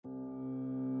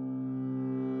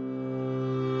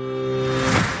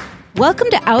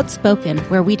Welcome to Outspoken,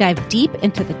 where we dive deep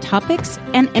into the topics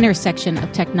and intersection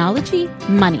of technology,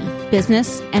 money,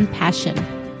 business, and passion.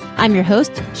 I'm your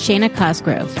host, Shana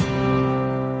Cosgrove.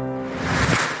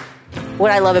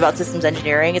 What I love about systems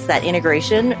engineering is that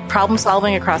integration, problem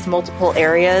solving across multiple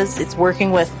areas. It's working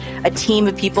with a team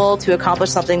of people to accomplish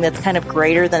something that's kind of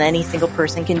greater than any single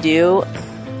person can do.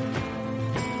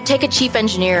 Take a chief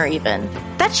engineer even.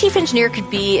 That chief engineer could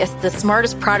be the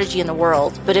smartest prodigy in the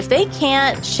world, but if they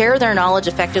can't share their knowledge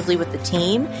effectively with the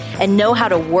team and know how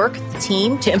to work the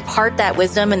team to impart that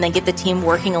wisdom and then get the team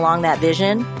working along that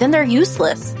vision, then they're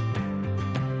useless.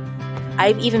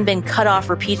 I've even been cut off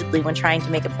repeatedly when trying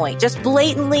to make a point. Just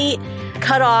blatantly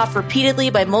cut off repeatedly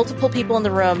by multiple people in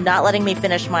the room, not letting me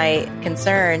finish my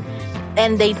concern.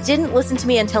 And they didn't listen to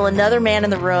me until another man in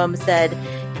the room said,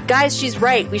 "Guys, she's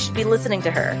right. We should be listening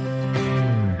to her."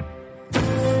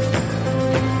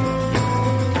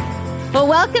 Well,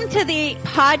 welcome to the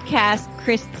podcast,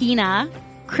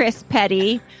 Chris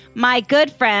Petty, my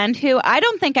good friend, who I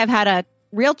don't think I've had a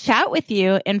real chat with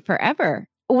you in forever.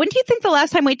 When do you think the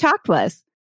last time we talked was?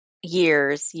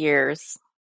 Years.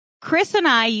 Chris and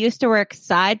I used to work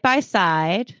side by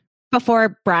side.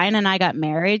 Before Brian and I got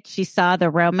married, she saw the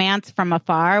romance from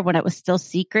afar when it was still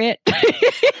secret.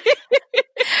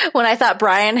 When I thought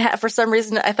Brian had, for some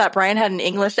reason, I thought Brian had an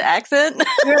English accent.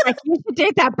 You're like, you should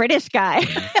date that British guy.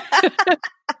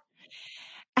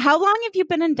 How long have you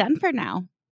been in Denver now?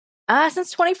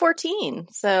 Since 2014.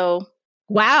 So.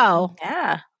 Wow.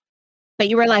 Yeah. But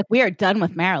you were like, we are done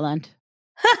with Maryland.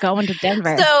 Going to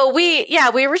Denver. So we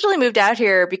originally moved out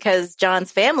here because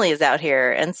John's family is out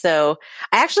here. And so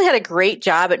I actually had a great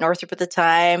job at Northrop at the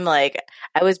time. Like,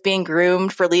 I was being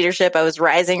groomed for leadership. I was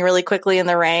rising really quickly in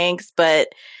the ranks, but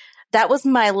that was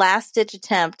my last ditch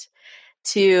attempt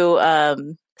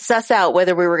to suss out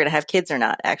whether we were going to have kids or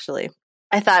not, actually.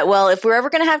 I thought, well, if we're ever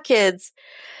going to have kids,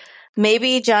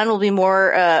 maybe John will be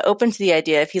more open to the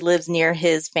idea if he lives near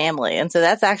his family. And so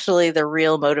that's actually the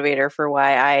real motivator for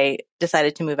why I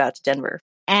decided to move out to Denver.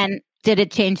 And did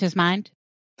it change his mind?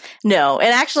 No.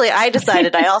 And actually, I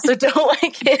decided I also don't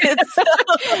like kids. So.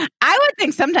 I would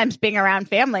think sometimes being around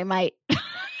family might.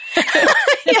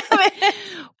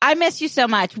 I miss you so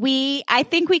much. I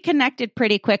think we connected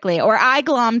pretty quickly, or I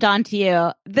glommed onto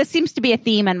you. This seems to be a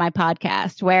theme in my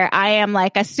podcast where I am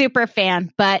like a super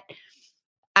fan, but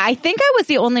I think I was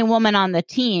the only woman on the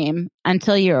team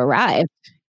until you arrived.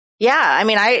 Yeah. I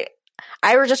mean, I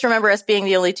just remember us being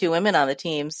the only two women on the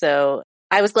team. So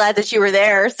I was glad that you were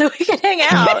there so we could hang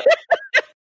out.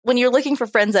 When you're looking for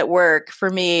friends at work, for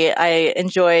me, I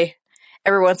enjoy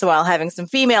every once in a while having some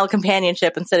female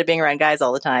companionship instead of being around guys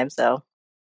all the time. So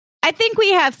I think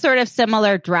we have sort of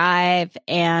similar drive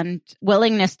and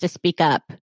willingness to speak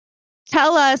up.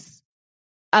 Tell us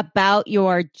about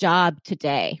your job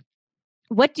today.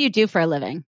 What do you do for a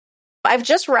living? I've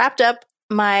just wrapped up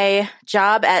my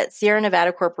job at Sierra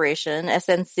Nevada Corporation,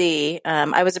 SNC.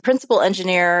 I was a principal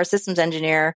engineer, systems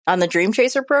engineer on the Dream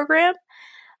Chaser program.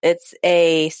 It's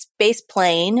a space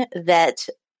plane that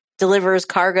delivers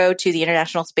cargo to the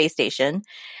International Space Station.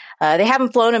 They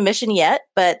haven't flown a mission yet,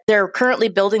 but they're currently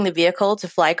building the vehicle to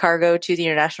fly cargo to the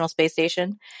International Space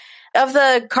Station. Of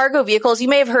the cargo vehicles, you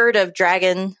may have heard of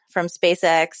Dragon from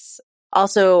SpaceX.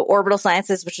 Also, Orbital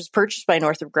Sciences, which was purchased by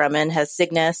Northrop Grumman, has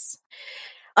Cygnus.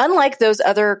 Unlike those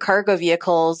other cargo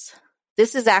vehicles,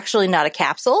 this is actually not a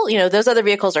capsule. You know, those other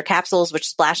vehicles are capsules which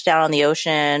splash down on the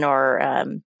ocean or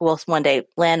will one day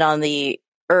land on the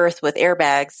Earth with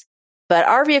airbags. But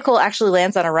our vehicle actually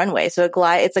lands on a runway. So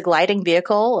it's a gliding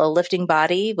vehicle, a lifting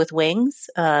body with wings.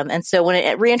 And so when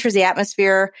it re-enters the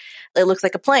atmosphere, it looks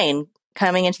like a plane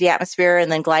coming into the atmosphere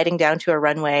and then gliding down to a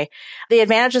runway. The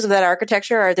advantages of that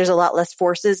architecture are there's a lot less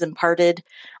forces imparted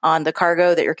on the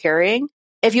cargo that you're carrying.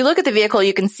 If you look at the vehicle,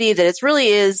 you can see that it really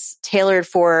is tailored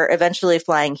for eventually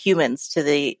flying humans to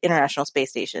the International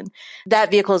Space Station. That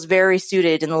vehicle is very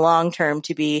suited in the long term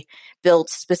to be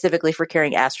built specifically for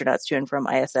carrying astronauts to and from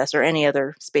ISS or any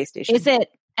other space station. Is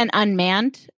it an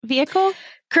unmanned vehicle?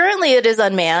 Currently, it is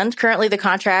unmanned. Currently, the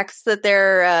contracts that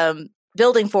they're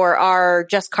building for are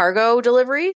just cargo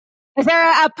delivery. Is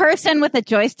there a person with a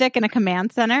joystick in a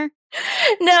command center?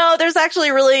 No, there's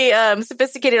actually really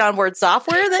sophisticated onboard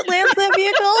software that lands that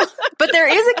vehicle. But there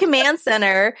is a command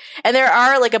center, and there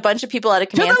are like a bunch of people at a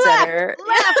command center.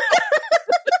 Left.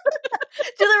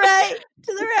 To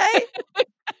the right.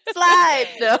 Slide.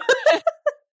 No.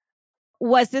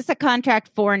 Was this a contract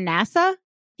for NASA?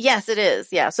 Yes, it is.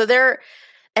 Yeah. So they're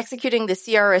executing the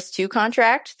CRS-2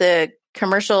 contract, the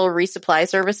Commercial Resupply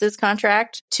Services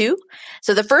contract 2.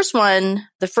 So the first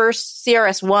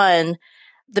CRS-1,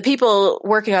 the people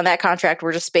working on that contract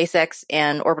were just SpaceX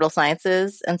and Orbital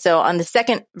Sciences. And so on the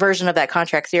second version of that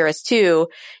contract, CRS-2,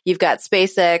 you've got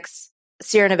SpaceX,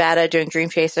 Sierra Nevada doing Dream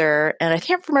Chaser, and I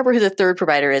can't remember who the third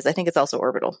provider is. I think it's also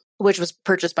Orbital, which was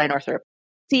purchased by Northrop.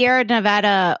 Sierra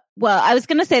Nevada, well, I was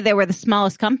going to say they were the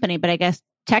smallest company, but I guess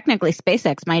technically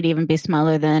SpaceX might even be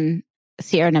smaller than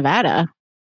Sierra Nevada.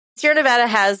 Sierra Nevada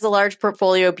has a large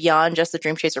portfolio beyond just the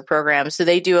Dream Chaser program. So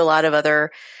they do a lot of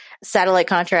other satellite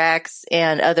contracts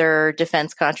and other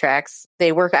defense contracts.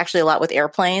 They work actually a lot with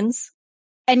airplanes.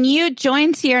 And you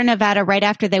joined Sierra Nevada right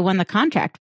after they won the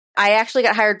contract. I actually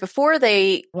got hired before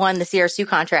they won the CRS-2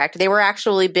 contract. They were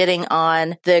actually bidding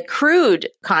on the crewed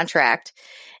contract,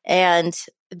 and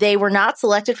they were not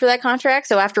selected for that contract.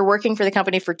 So after working for the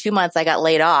company for 2 months, I got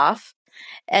laid off.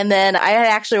 And then I had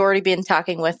actually already been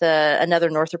talking with another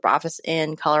Northrop office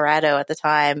in Colorado at the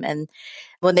time. And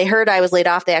when they heard I was laid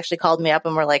off, they actually called me up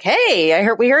and were like, "Hey,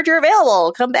 we heard you're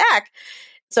available. Come back."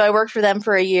 So I worked for them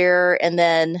for a year. And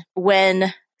then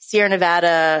when Sierra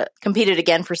Nevada competed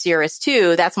again for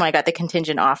CRS-2, that's when I got the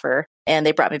contingent offer, and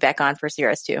they brought me back on for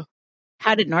CRS-2.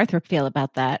 How did Northrop feel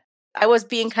about that? I was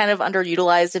being kind of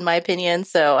underutilized, in my opinion,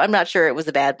 so I'm not sure it was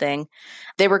a bad thing.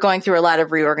 They were going through a lot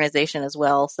of reorganization as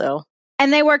well, so.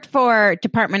 And they worked for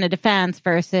Department of Defense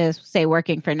versus, say,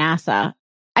 working for NASA.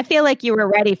 I feel like you were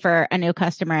ready for a new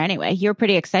customer anyway. You were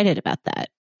pretty excited about that.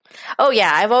 Oh,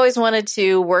 yeah. I've always wanted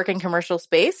to work in commercial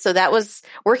space. So that was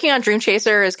working on Dream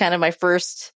Chaser is kind of my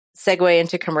first segue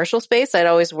into commercial space. I'd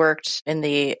always worked in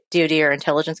the DoD or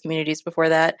intelligence communities before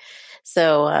that.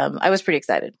 So I was pretty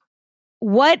excited.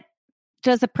 What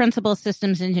does a principal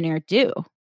systems engineer do?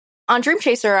 On Dream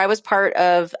Chaser, I was part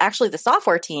of actually the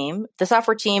software team. The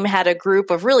software team had a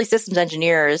group of really systems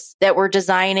engineers that were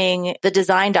designing the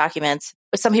design documents.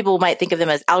 Some people might think of them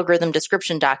as algorithm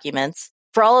description documents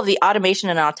for all of the automation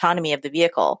and autonomy of the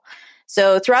vehicle.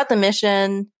 So throughout the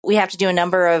mission, we have to do a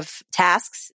number of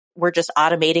tasks. We're just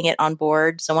automating it on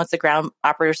board. So once the ground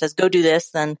operator says, "Go do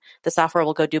this," then the software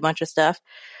will go do a bunch of stuff.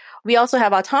 We also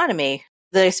have autonomy.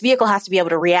 This vehicle has to be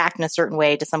able to react in a certain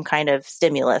way to some kind of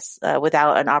stimulus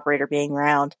without an operator being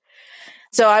around.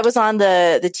 So I was on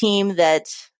the team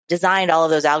that designed all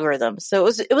of those algorithms. So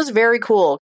it was very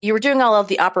cool. You were doing all of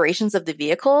the operations of the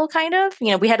vehicle, kind of.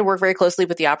 You know, we had to work very closely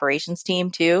with the operations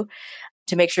team too,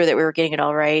 to make sure that we were getting it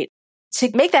all right. To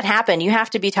make that happen, you have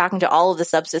to be talking to all of the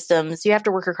subsystems. You have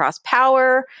to work across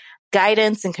power,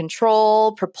 guidance and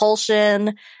control,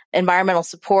 propulsion, environmental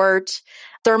support,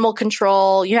 thermal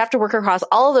control. You have to work across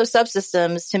all of those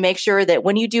subsystems to make sure that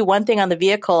when you do one thing on the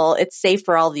vehicle, it's safe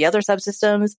for all the other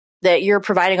subsystems, that you're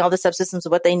providing all the subsystems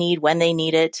what they need when they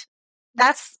need it.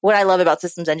 That's what I love about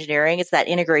systems engineering. It's that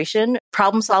integration,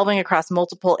 problem solving across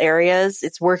multiple areas.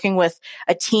 It's working with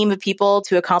a team of people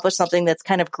to accomplish something that's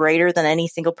kind of greater than any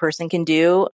single person can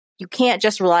do. You can't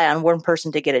just rely on one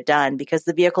person to get it done because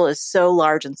the vehicle is so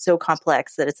large and so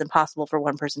complex that it's impossible for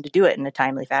one person to do it in a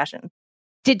timely fashion.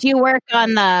 Did you work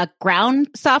on the ground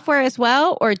software as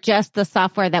well, or just the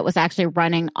software that was actually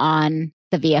running on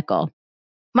the vehicle?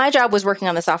 My job was working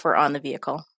on the software on the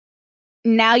vehicle.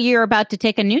 Now you're about to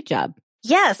take a new job.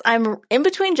 Yes, I'm in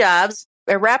between jobs.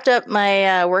 I wrapped up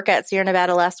my work at Sierra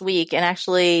Nevada last week, and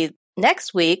actually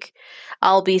next week,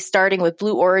 I'll be starting with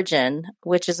Blue Origin,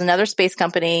 which is another space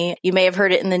company. You may have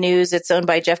heard it in the news. It's owned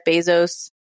by Jeff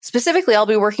Bezos. Specifically, I'll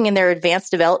be working in their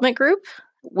advanced development group,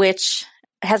 which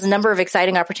has a number of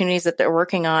exciting opportunities that they're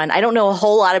working on. I don't know a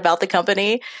whole lot about the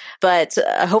company, but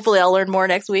hopefully I'll learn more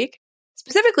next week.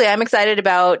 Specifically, I'm excited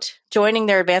about joining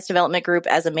their advanced development group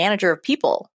as a manager of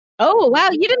people. Oh, wow.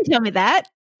 You didn't tell me that.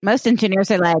 Most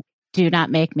engineers are like, do not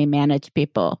make me manage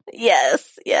people.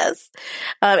 Yes.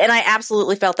 And I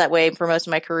absolutely felt that way for most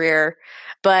of my career,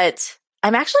 but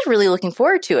I'm actually really looking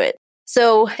forward to it.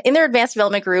 So in their advanced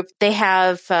development group, they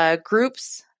have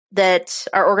groups that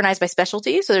are organized by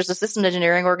specialty. So there's a systems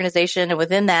engineering organization, and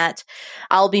within that,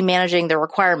 I'll be managing the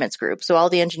requirements group. So all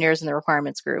the engineers in the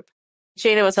requirements group.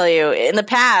 Shana will tell you, in the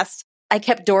past, I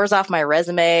kept doors off my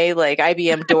resume. Like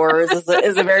IBM Doors is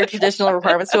a very traditional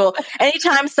requirements tool.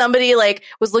 Anytime somebody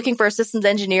was looking for a systems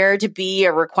engineer to be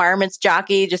a requirements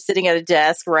jockey, just sitting at a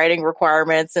desk writing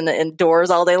requirements and Doors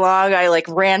all day long, I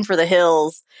ran for the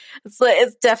hills.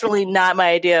 It's definitely not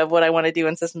my idea of what I want to do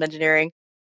in systems engineering.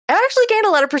 I've actually gained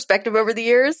a lot of perspective over the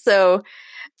years. So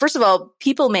first of all,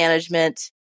 people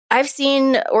management. I've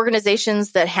seen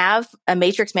organizations that have a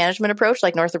matrix management approach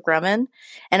like Northrop Grumman,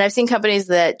 and I've seen companies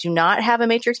that do not have a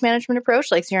matrix management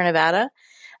approach like Sierra Nevada.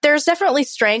 There's definitely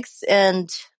strengths and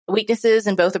weaknesses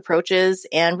in both approaches,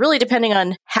 and really depending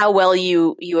on how well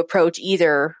you approach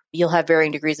either, you'll have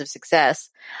varying degrees of success.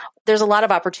 There's a lot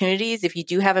of opportunities if you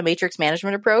do have a matrix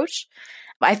management approach.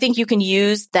 I think you can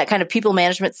use that kind of people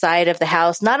management side of the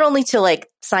house, not only to like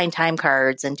sign time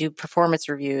cards and do performance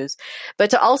reviews,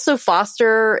 but to also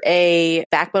foster a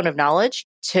backbone of knowledge,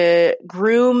 to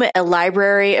groom a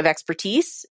library of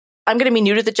expertise. I'm going to be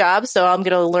new to the job, so I'm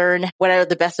going to learn what are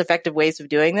the best effective ways of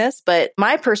doing this. But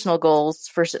my personal goals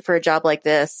for a job like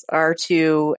this are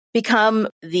to become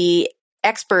the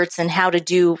experts in how to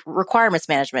do requirements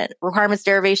management, requirements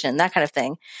derivation, that kind of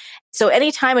thing. So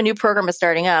anytime a new program is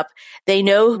starting up, they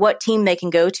know what team they can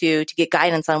go to get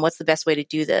guidance on what's the best way to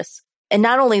do this. And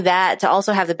not only that, to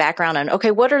also have the background on,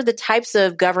 okay, what are the types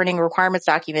of governing requirements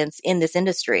documents in this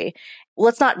industry?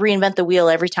 Let's not reinvent the wheel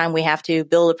every time we have to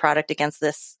build a product against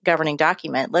this governing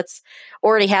document. Let's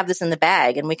already have this in the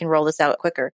bag and we can roll this out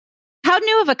quicker. How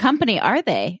new of a company are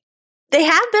they? They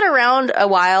have been around a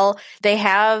while. They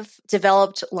have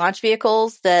developed launch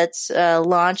vehicles that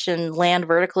launch and land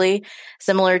vertically,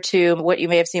 similar to what you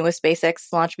may have seen with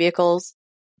SpaceX launch vehicles.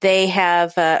 They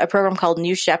have a program called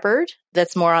New Shepard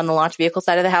that's more on the launch vehicle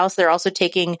side of the house. They're also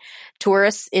taking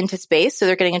tourists into space. So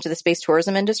they're getting into the space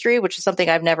tourism industry, which is something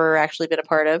I've never actually been a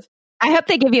part of. I hope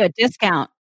they give you a discount.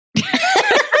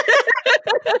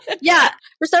 Yeah.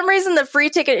 For some reason, the free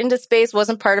ticket into space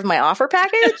wasn't part of my offer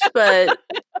package, but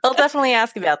I'll definitely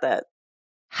ask about that.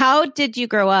 How did you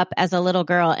grow up as a little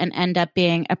girl and end up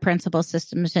being a principal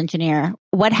systems engineer?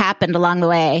 What happened along the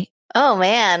way? Oh,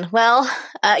 man. Well,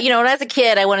 when I was a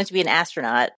kid, I wanted to be an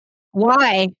astronaut.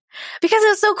 Why? Because it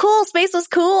was so cool. Space was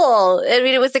cool. I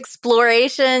mean, it was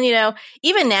exploration,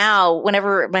 even now,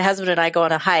 whenever my husband and I go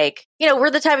on a hike,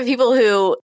 we're the type of people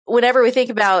who, whenever we think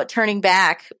about turning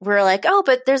back, we're like, oh,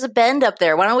 but there's a bend up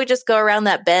there. Why don't we just go around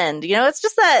that bend? It's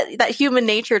just that human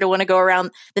nature to want to go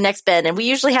around the next bend. And we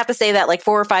usually have to say that like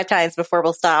 4 or 5 times before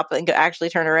we'll stop and actually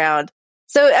turn around.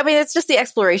 So, I mean, it's just the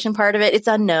exploration part of it. It's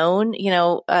unknown.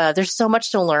 There's so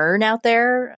much to learn out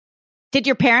there. Did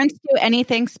your parents do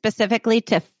anything specifically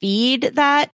to feed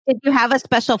that? Did you have a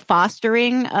special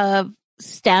fostering of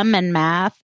STEM and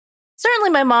math?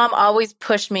 Certainly, my mom always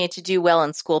pushed me to do well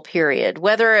in school, period.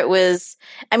 Whether it was,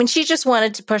 she just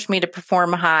wanted to push me to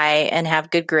perform high and have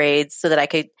good grades so that I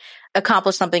could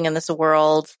accomplish something in this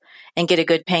world and get a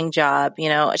good paying job.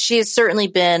 She has certainly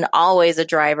been always a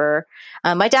driver.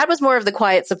 My dad was more of the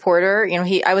quiet supporter.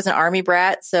 I was an Army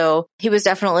brat, so he was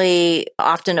definitely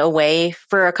often away.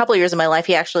 For a couple of years of my life,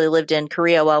 he actually lived in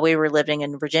Korea while we were living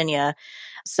in Virginia.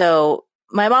 So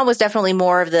my mom was definitely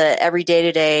more of the every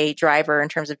day-to-day driver in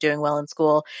terms of doing well in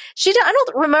school. I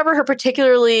don't remember her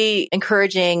particularly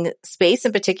encouraging space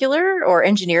in particular or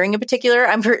engineering in particular.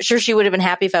 I'm sure she would have been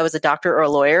happy if I was a doctor or a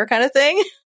lawyer kind of thing.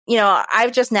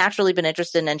 I've just naturally been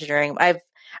interested in engineering. I've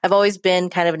always been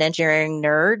kind of an engineering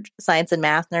nerd, science and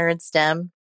math nerd,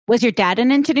 STEM. Was your dad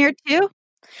an engineer too?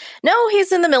 No,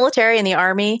 he's in the military, in the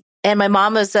Army. And my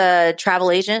mom was a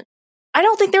travel agent. I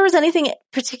don't think there was anything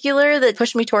particular that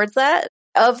pushed me towards that.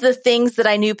 Of the things that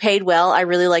I knew paid well, I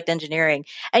really liked engineering.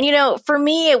 And, for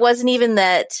me, it wasn't even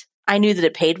that I knew that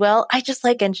it paid well. I just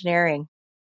like engineering.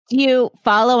 Do you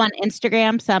follow on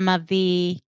Instagram some of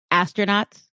the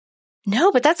astronauts?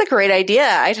 No, but that's a great idea.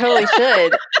 I totally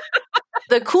should.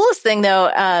 The coolest thing, though,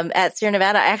 at Sierra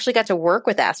Nevada, I actually got to work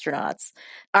with astronauts.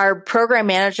 Our program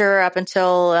manager up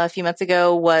until a few months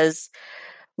ago was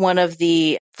one of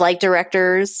the flight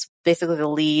directors, basically the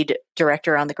lead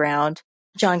director on the ground,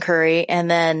 John Curry. And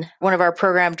then one of our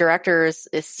program directors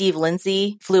is Steve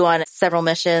Lindsay, flew on several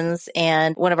missions.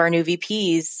 And one of our new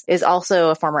VPs is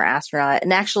also a former astronaut.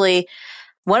 And actually,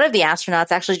 one of the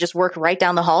astronauts actually just worked right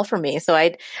down the hall from me. So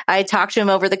I'd talk to him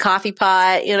over the coffee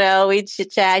pot, we'd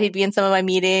chit chat. He'd be in some of my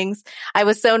meetings. I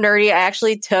was so nerdy. I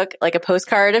actually took like a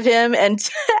postcard of him and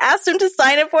asked him to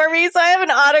sign it for me. So I have an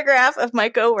autograph of my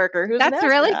coworker who's That's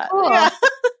really cool. Yeah.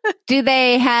 Do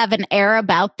they have an air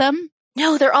about them?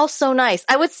 No, they're all so nice.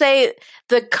 I would say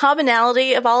the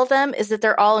commonality of all of them is that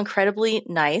they're all incredibly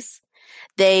nice.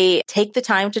 They take the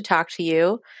time to talk to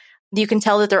you. You can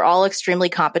tell that they're all extremely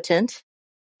competent.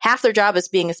 Half their job is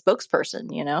being a spokesperson,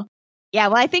 Yeah,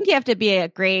 well, I think you have to be a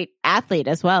great athlete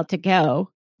as well to go.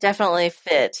 Definitely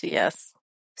fit, yes.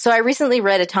 So I recently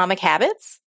read Atomic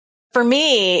Habits. For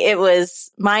me, it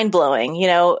was mind-blowing.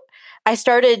 I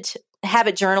started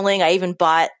habit journaling. I even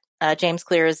bought James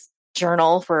Clear's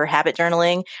journal for habit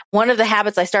journaling. One of the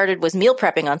habits I started was meal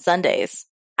prepping on Sundays.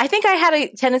 I think I had a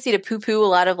tendency to poo-poo a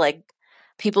lot of like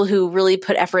people who really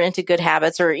put effort into good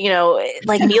habits or,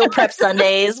 like meal prep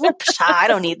Sundays. Well, I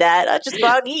don't need that. I'll just go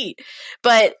out and eat.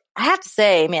 But I have to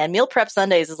say, man, meal prep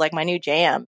Sundays is like my new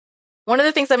jam. One of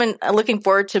the things looking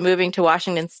forward to moving to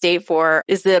Washington State for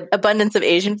is the abundance of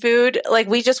Asian food. Like,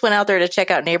 we just went out there to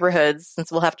check out neighborhoods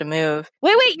since we'll have to move.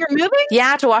 Wait, you're moving?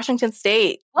 Yeah, to Washington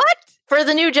State. What? For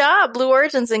the new job, Blue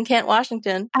Origins in Kent,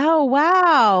 Washington. Oh,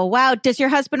 wow. Wow. Does your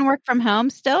husband work from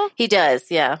home still? He does,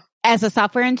 yeah. As a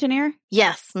software engineer?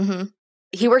 Yes. Mm-hmm.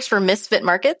 He works for Misfit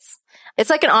Markets.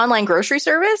 It's like an online grocery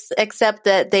service, except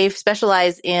that they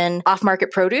specialize in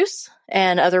off-market produce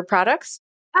and other products.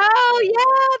 Oh,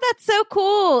 yeah. That's so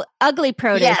cool. Ugly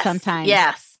produce sometimes.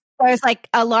 Yes. There's like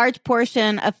a large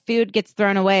portion of food gets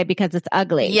thrown away because it's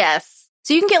ugly. Yes.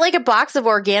 So you can get like a box of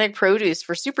organic produce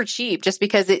for super cheap just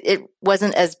because it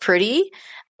wasn't as pretty.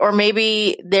 Or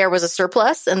maybe there was a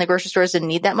surplus and the grocery stores didn't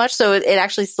need that much. So it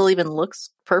actually still even looks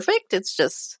perfect. It's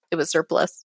just, it was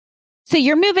surplus. So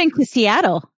you're moving to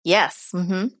Seattle? Yes.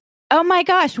 Mm-hmm. Oh my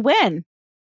gosh. When?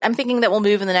 I'm thinking that we'll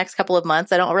move in the next couple of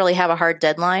months. I don't really have a hard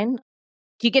deadline.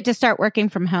 Do you get to start working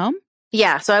from home?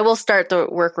 Yeah. So I will start the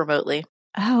work remotely.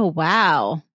 Oh,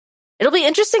 wow. It'll be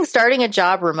interesting starting a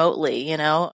job remotely, you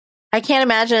know. I can't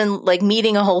imagine like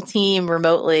meeting a whole team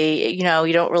remotely. You know,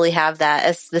 you don't really have that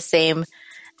as the same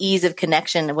ease of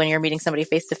connection when you're meeting somebody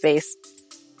face to face.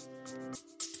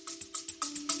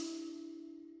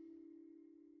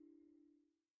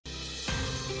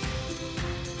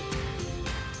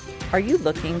 Are you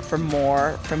looking for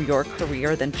more from your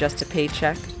career than just a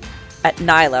paycheck? At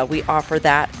Nyla, we offer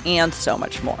that and so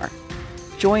much more.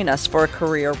 Join us for a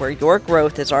career where your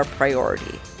growth is our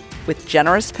priority, with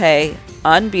generous pay,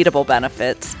 unbeatable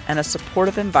benefits, and a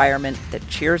supportive environment that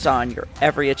cheers on your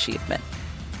every achievement.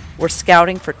 We're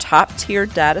scouting for top-tier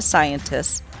data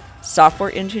scientists,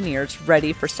 software engineers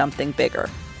ready for something bigger.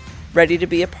 Ready to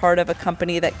be a part of a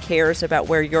company that cares about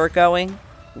where you're going?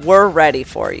 We're ready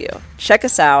for you. Check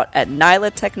us out at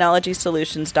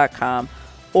nylatechnologysolutions.com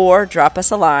or drop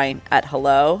us a line at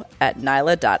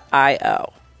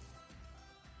hello@nyla.io.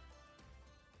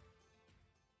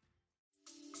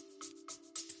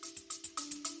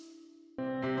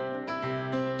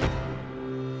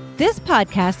 This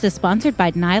podcast is sponsored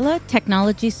by Nyla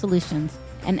Technology Solutions,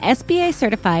 an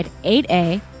SBA-certified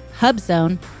 8A,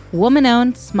 HubZone,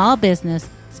 woman-owned small business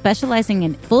specializing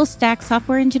in full-stack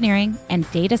software engineering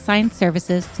and data science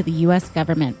services to the U.S.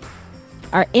 government.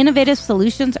 Our innovative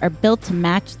solutions are built to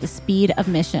match the speed of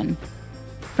mission.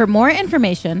 For more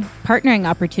information, partnering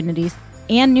opportunities,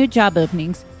 and new job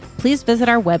openings, please visit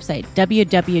our website,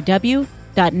 www.nyla.io.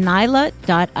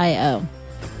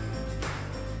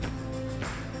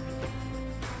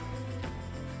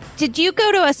 Did you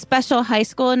go to a special high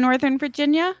school in Northern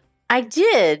Virginia? I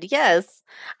did, yes.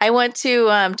 I went to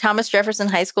Thomas Jefferson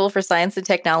High School for Science and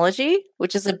Technology,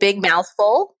 which is a big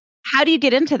mouthful. How do you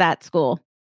get into that school?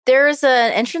 There's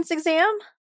an entrance exam.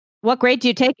 What grade do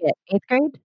you take it? 8th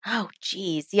grade? Oh,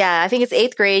 geez. Yeah, I think it's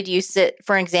 8th grade. You sit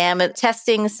for an exam at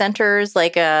testing centers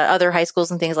like other high schools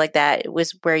and things like that. It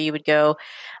was where you would go.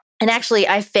 And actually,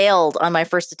 I failed on my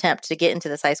first attempt to get into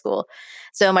this high school.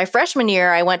 So my freshman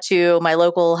year, I went to my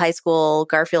local high school,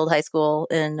 Garfield High School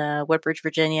in Woodbridge,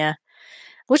 Virginia,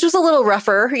 which was a little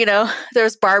rougher. You know,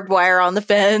 there's barbed wire on the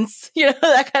fence, you know,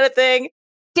 that kind of thing.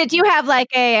 Did you have like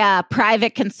a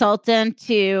private consultant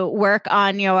to work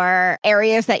on your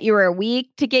areas that you were weak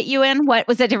to get you in? What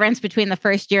was the difference between the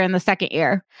first year and the second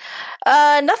year?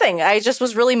 Nothing. I just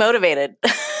was really motivated.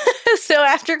 So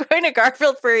after going to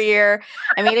Garfield for a year,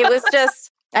 I mean, it was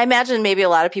just, I imagine maybe a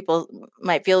lot of people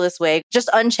might feel this way, just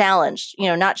unchallenged, you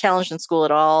know, not challenged in school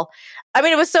at all. I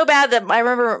mean, it was so bad that I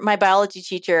remember my biology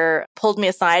teacher pulled me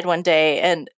aside one day,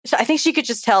 and I think she could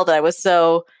just tell that I was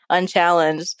so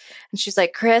unchallenged. And she's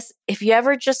like, Chris, if you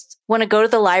ever just want to go to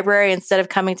the library instead of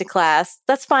coming to class,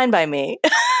 that's fine by me.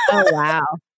 Oh, wow.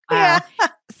 Yeah.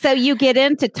 So you get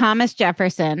into Thomas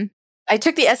Jefferson. I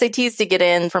took the SATs to get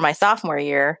in for my sophomore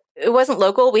year. It wasn't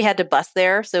local. We had to bus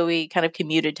there. So we kind of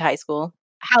commuted to high school.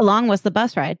 How long was the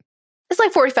bus ride? It's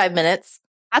like 45 minutes.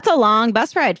 That's a long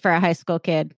bus ride for a high school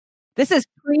kid. This is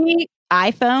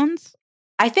pre-iPhones.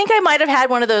 I think I might have had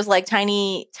one of those like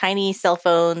tiny cell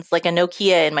phones, like a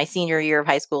Nokia in my senior year of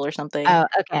high school or something. Oh,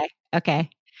 okay. Okay.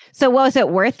 So was it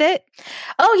worth it?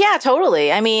 Oh, yeah,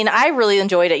 totally. I mean, I really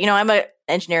enjoyed it. You know, I'm an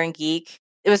engineering geek.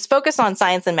 It was focused on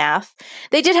science and math.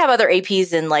 They did have other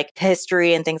APs in like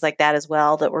history and things like that as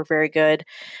well that were very good.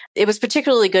 It was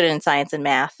particularly good in science and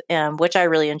math, which I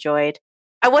really enjoyed.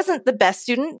 I wasn't the best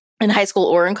student in high school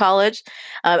or in college.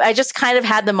 I just kind of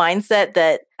had the mindset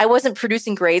that I wasn't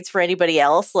producing grades for anybody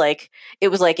else. Like, it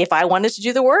was like, if I wanted to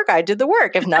do the work, I did the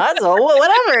work. If not, so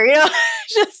whatever, you know,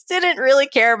 just didn't really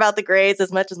care about the grades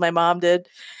as much as my mom did.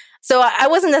 So I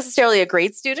wasn't necessarily a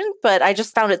great student, but I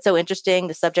just found it so interesting,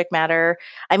 the subject matter.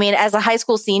 I mean, as a high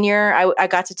school senior, I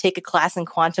got to take a class in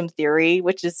quantum theory,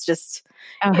 which is just,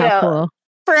 Oh, how cool.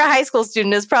 for a high school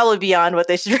student is probably beyond what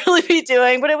they should really be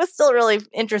doing, but it was still really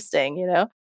interesting,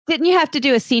 Didn't you have to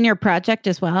do a senior project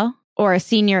as well? Or a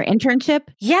senior internship?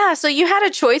 Yeah. So you had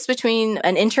a choice between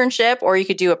an internship or you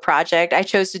could do a project. I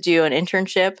chose to do an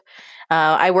internship.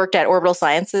 I worked at Orbital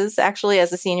Sciences actually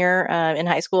as a senior in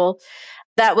high school.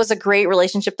 That was a great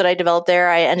relationship that I developed there.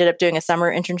 I ended up doing a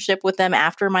summer internship with them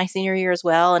after my senior year as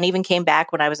well, and even came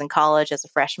back when I was in college as a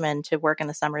freshman to work in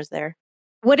the summers there.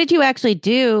 What did you actually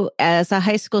do as a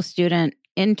high school student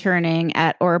interning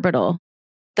at Orbital?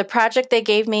 The project they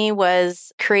gave me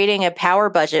was creating a power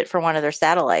budget for one of their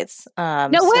satellites. No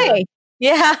way.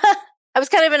 Yeah. I was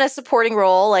kind of in a supporting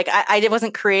role. Like I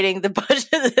wasn't creating the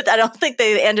budget. I don't think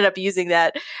they ended up using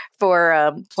that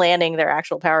for planning their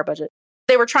actual power budget.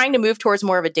 They were trying to move towards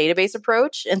more of a database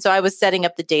approach. And so I was setting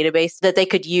up the database that they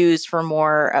could use for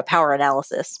more power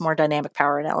analysis, more dynamic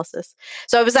power analysis.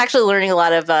 So I was actually learning a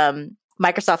lot of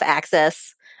Microsoft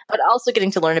Access, but also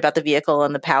getting to learn about the vehicle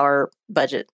and the power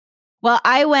budget. Well,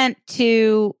 I went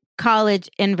to college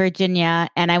in Virginia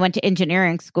and I went to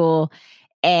engineering school,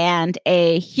 and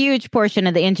a huge portion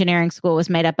of the engineering school was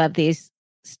made up of these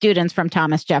students from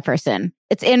Thomas Jefferson.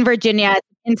 It's in Virginia,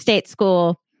 in-state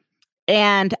school.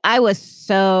 And I was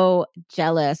so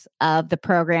jealous of the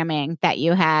programming that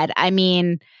you had. I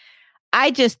mean,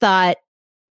 I just thought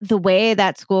the way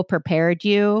that school prepared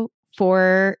you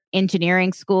for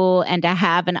engineering school and to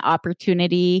have an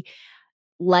opportunity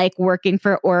like working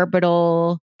for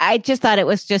Orbital, I just thought it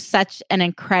was just such an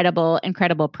incredible,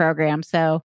 incredible program.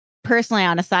 So personally,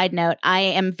 on a side note, I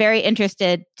am very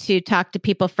interested to talk to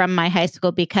people from my high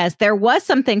school because there was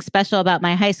something special about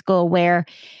my high school where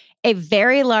a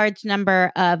very large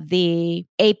number of the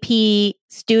AP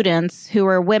students who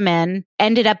were women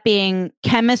ended up being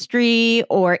chemistry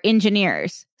or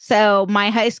engineers. So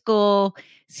my high school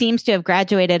seems to have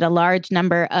graduated a large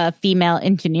number of female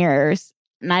engineers.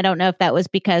 And I don't know if that was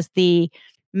because the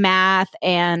math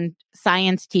and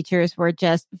science teachers were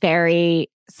just very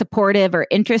supportive or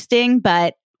interesting,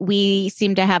 but we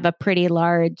seem to have a pretty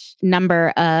large number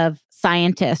of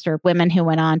scientists or women who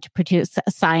went on to produce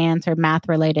science or math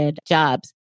related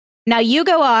jobs. Now you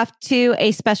go off to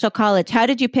a special college. How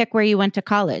did you pick where you went to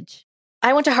college?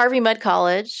 I went to Harvey Mudd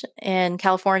College in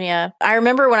California. I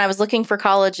remember when I was looking for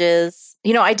colleges,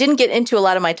 I didn't get into a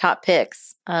lot of my top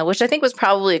picks, which I think was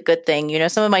probably a good thing.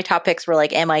 Some of my top picks were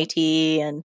like MIT.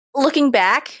 And looking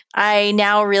back, I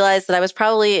now realize that I was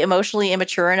probably emotionally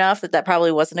immature enough that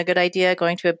probably wasn't a good idea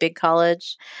going to a big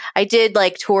college. I did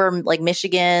tour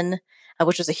Michigan,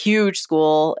 which was a huge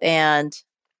school. And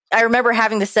I remember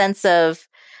having the sense of,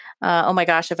 oh my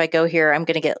gosh, if I go here, I'm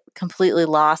going to get completely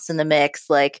lost in the mix.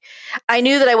 I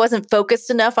knew that I wasn't focused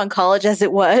enough on college as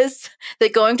it was,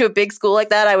 that going to a big school like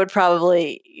that, I would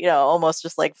probably, almost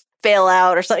just fail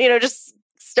out or something, just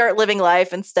start living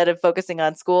life instead of focusing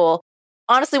on school.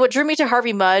 Honestly, what drew me to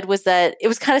Harvey Mudd was that it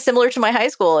was kind of similar to my high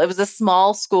school. It was a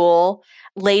small school,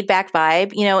 laid back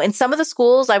vibe. In some of the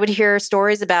schools, I would hear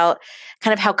stories about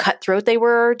kind of how cutthroat they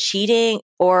were, cheating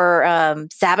or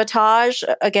sabotage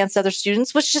against other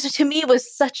students, which just to me was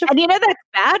such a... And that's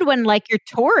bad when you're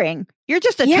touring. You're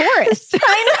just a tourist.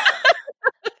 I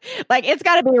know. It's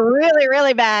got to be really,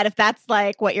 really bad if that's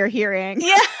what you're hearing.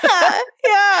 Yeah.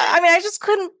 I mean, I just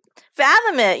couldn't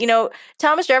fathom it.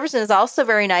 Thomas Jefferson is also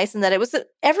very nice in that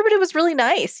everybody was really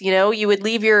nice. You would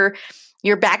leave your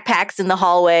backpacks in the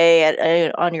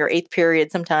hallway on your 8th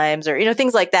period sometimes, or,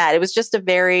 things like that. It was just a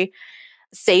very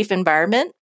safe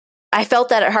environment. I felt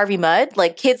that at Harvey Mudd,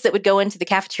 kids that would go into the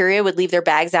cafeteria would leave their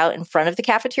bags out in front of the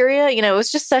cafeteria. It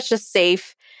was just such a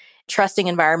safe, trusting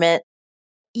environment.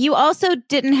 You also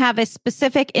didn't have a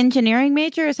specific engineering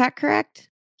major, is that correct?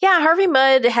 Yeah, Harvey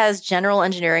Mudd has general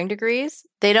engineering degrees.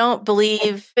 They don't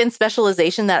believe in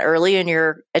specialization that early in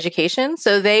your education.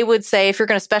 So they would say if you're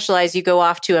going to specialize, you go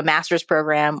off to a master's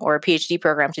program or a PhD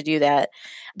program to do that.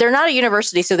 They're not a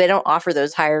university, so they don't offer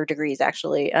those higher degrees,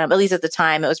 actually. At least at the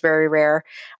time, it was very rare.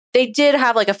 They did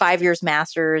have a 5 years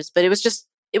master's, but it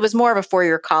was more of a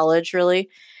 4-year college, really.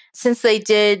 Since they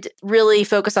did really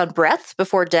focus on breadth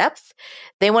before depth,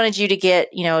 they wanted you to get,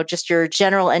 just your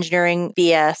general engineering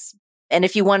BS. And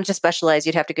if you wanted to specialize,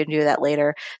 you'd have to go do that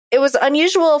later. It was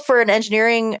unusual for an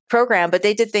engineering program, but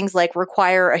they did things like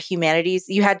require a humanities.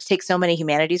 You had to take so many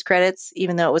humanities credits,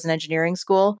 even though it was an engineering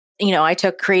school. I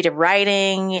took creative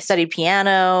writing, studied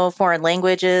piano, foreign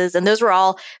languages, and those were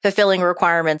all fulfilling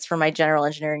requirements for my general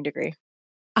engineering degree.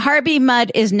 Harvey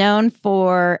Mudd is known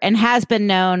for and has been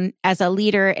known as a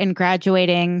leader in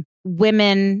graduating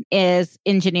women as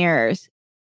engineers.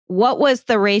 What was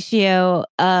the ratio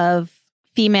of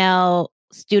female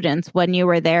students when you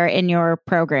were there in your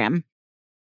program?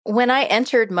 When I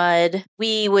entered MUD,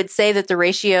 we would say that the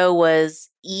ratio was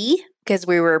E because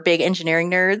we were big engineering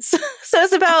nerds. So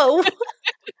it's about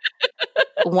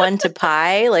 1 to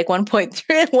pi, like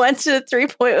 1.3, 1 to 3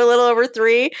 point, a little over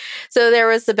 3. So there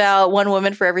was about 1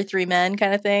 woman for every 3 men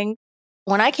kind of thing.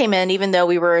 When I came in, even though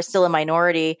we were still a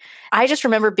minority, I just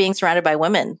remember being surrounded by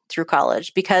women through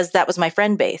college because that was my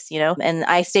friend base, and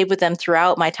I stayed with them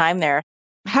throughout my time there.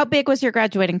 How big was your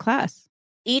graduating class?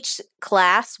 Each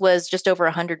class was just over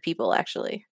 100 people,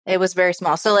 actually. It was very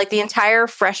small. So like the entire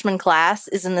freshman class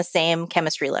is in the same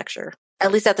chemistry lecture,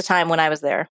 at least at the time when I was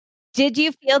there. Did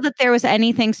you feel that there was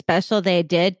anything special they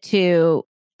did to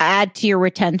add to your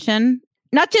retention?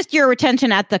 Not just your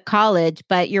retention at the college,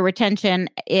 but your retention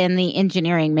in the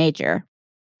engineering major.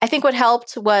 I think what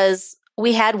helped was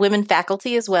we had women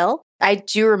faculty as well. I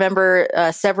do remember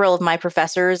several of my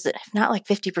professors, if not like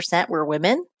 50%, were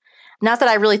women. Not that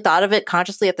I really thought of it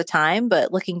consciously at the time,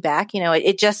 but looking back,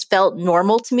 it just felt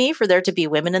normal to me for there to be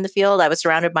women in the field. I was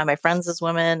surrounded by my friends as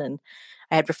women, and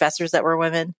I had professors that were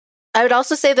women. I would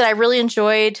also say that I really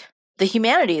enjoyed the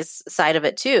humanities side of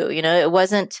it too.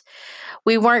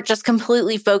 We weren't just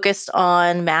completely focused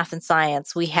on math and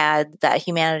science. We had that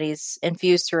humanities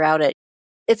infused throughout it.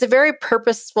 It's a very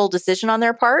purposeful decision on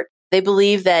their part. They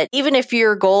believe that even if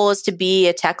your goal is to be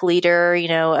a tech leader,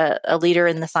 a leader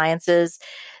in the sciences,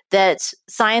 that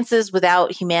sciences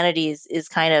without humanities is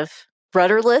kind of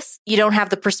rudderless. You don't have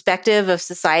the perspective of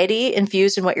society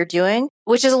infused in what you're doing,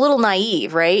 which is a little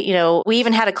naive, right? We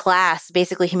even had a class,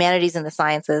 basically humanities and the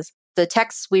sciences. The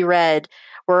texts we read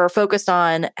were focused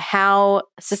on how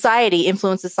society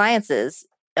influences sciences,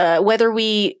 whether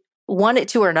we want it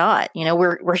to or not.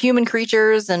 We're human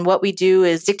creatures, and what we do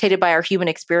is dictated by our human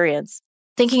experience.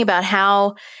 Thinking about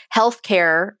how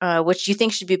healthcare, which you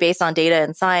think should be based on data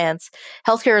and science,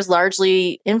 healthcare is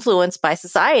largely influenced by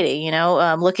society,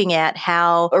 looking at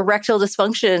how erectile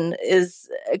dysfunction is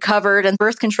covered and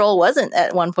birth control wasn't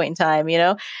at one point in time,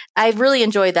 I really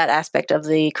enjoyed that aspect of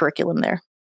the curriculum there.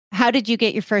 How did you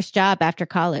get your first job after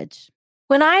college?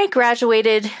 When I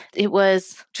graduated, it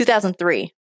was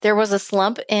 2003. There was a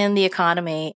slump in the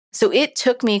economy. So it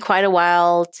took me quite a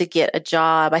while to get a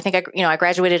job. I think I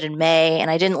graduated in May and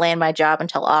I didn't land my job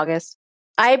until August.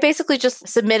 I basically just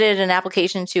submitted an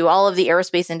application to all of the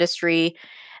aerospace industry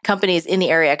companies in the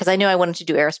area because I knew I wanted to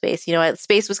do aerospace.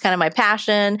 Space was kind of my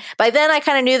passion. By then I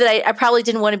kind of knew that I probably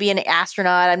didn't want to be an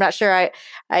astronaut. I'm not sure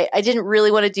I didn't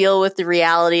really want to deal with the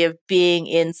reality of being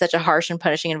in such a harsh and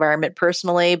punishing environment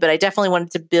personally, but I definitely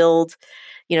wanted to build,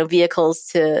 vehicles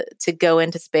to go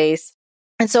into space.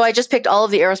 And so I just picked all of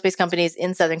the aerospace companies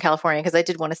in Southern California because I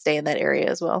did want to stay in that area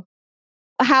as well.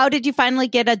 How did you finally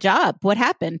get a job? What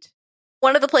happened?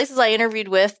 One of the places I interviewed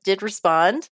with did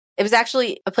respond. It was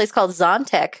actually a place called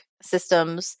Zontech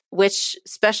Systems, which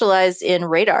specialized in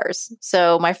radars.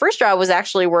 So my first job was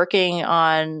actually working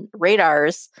on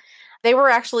radars. They were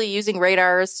actually using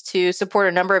radars to support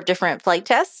a number of different flight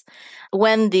tests.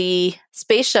 When the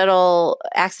space shuttle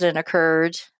accident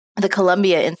occurred, the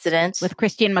Columbia incident. With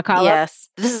Christine McCulloch? Yes.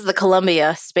 This is the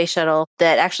Columbia space shuttle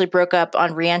that actually broke up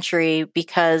on reentry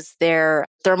because their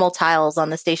thermal tiles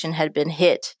on the station had been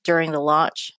hit during the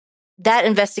launch. That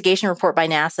investigation report by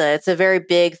NASA, it's a very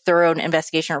big, thorough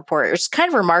investigation report. It's kind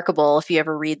of remarkable if you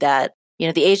ever read that.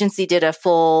 The agency did a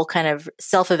full kind of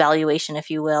self-evaluation,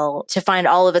 if you will, to find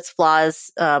all of its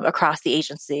flaws across the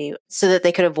agency so that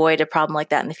they could avoid a problem like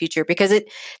that in the future. Because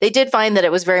they did find that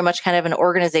it was very much kind of an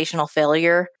organizational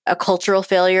failure, a cultural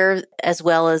failure, as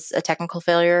well as a technical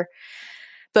failure.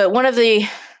 But one of the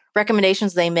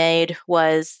recommendations they made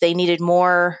was they needed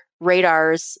more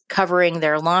radars covering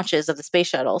their launches of the space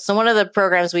shuttle. So one of the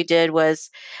programs we did was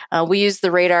we used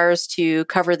the radars to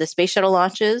cover the space shuttle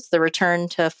launches, the return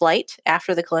to flight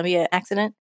after the Columbia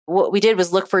accident. What we did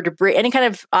was look for debris, any kind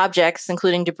of objects,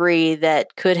 including debris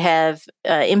that could have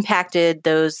impacted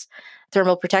those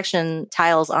thermal protection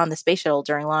tiles on the space shuttle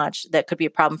during launch that could be a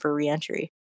problem for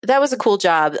reentry. That was a cool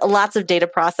job. Lots of data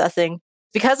processing.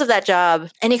 Because of that job,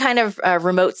 any kind of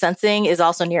remote sensing is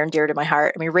also near and dear to my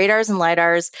heart. I mean, radars and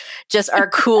LiDARs just are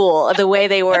cool, the way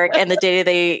they work and the data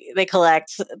they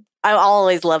collect. I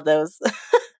always love those.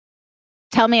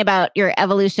 Tell me about your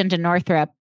evolution to Northrop.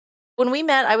 When we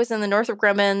met, I was in the Northrop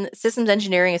Grumman Systems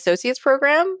Engineering Associates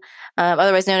program,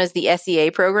 otherwise known as the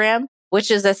SEA program, which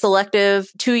is a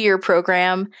selective 2-year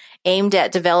program aimed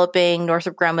at developing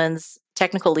Northrop Grumman's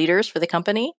technical leaders for the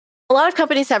company. A lot of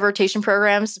companies have rotation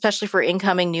programs, especially for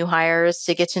incoming new hires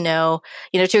to get to know,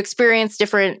 to experience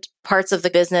different parts of the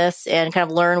business and kind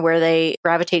of learn where they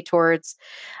gravitate towards.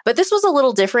 But this was a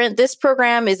little different. This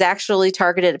program is actually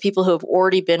targeted at people who have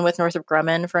already been with Northrop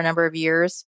Grumman for a number of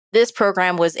years. This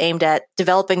program was aimed at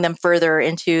developing them further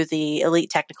into the elite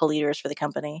technical leaders for the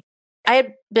company. I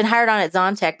had been hired on at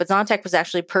Zontech, but Zontech was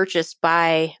actually purchased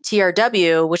by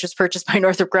TRW, which was purchased by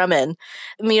Northrop Grumman.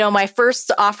 My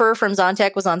first offer from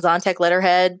Zontech was on Zontech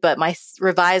letterhead, but my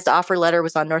revised offer letter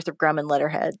was on Northrop Grumman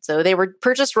letterhead. So they were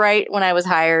purchased right when I was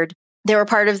hired. They were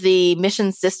part of the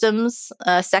mission systems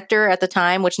sector at the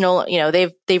time, which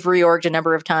they've reorged a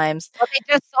number of times. Well,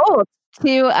 they just sold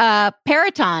to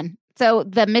Peraton. So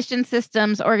the mission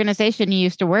systems organization you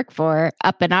used to work for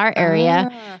up in our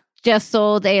area just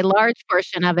sold a large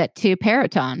portion of it to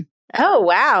Peraton. Oh,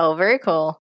 wow. Very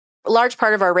cool. A large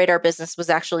part of our radar business was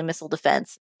actually missile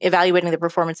defense, evaluating the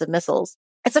performance of missiles.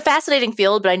 It's a fascinating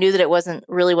field, but I knew that it wasn't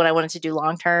really what I wanted to do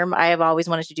long term. I have always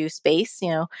wanted to do space.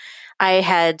 I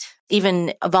had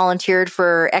even volunteered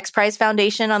for X Prize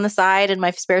Foundation on the side in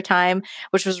my spare time,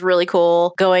 which was really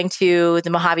cool, going to the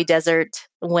Mojave Desert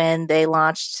when they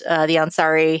launched the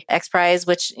Ansari X Prize,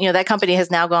 which, that company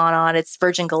has now gone on. It's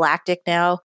Virgin Galactic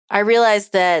now. I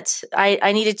realized that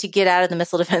I needed to get out of the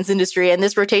missile defense industry, and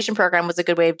this rotation program was a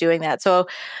good way of doing that. So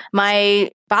my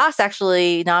boss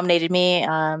actually nominated me.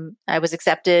 I was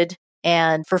accepted.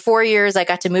 And for 4 years, I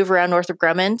got to move around Northrop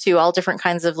Grumman to all different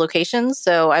kinds of locations.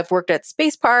 So I've worked at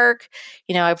Space Park.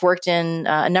 I've worked in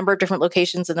a number of different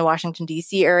locations in the Washington,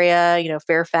 D.C. area,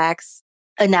 Fairfax,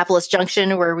 Annapolis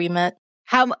Junction, where we met.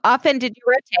 How often did you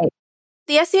rotate?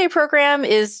 The SCA program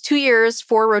is 2 years,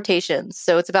 4 rotations.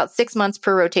 So it's about 6 months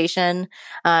per rotation.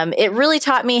 It really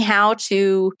taught me how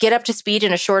to get up to speed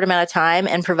in a short amount of time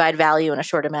and provide value in a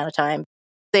short amount of time.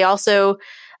 They also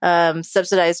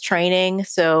subsidized training.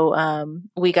 So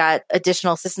we got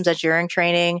additional systems engineering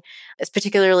training. It's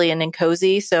particularly in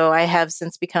NCOSI. So I have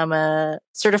since become a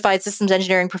certified systems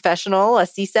engineering professional, a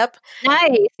CSEP.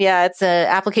 Nice. Yeah, it's an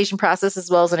application process as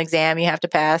well as an exam you have to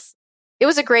pass. It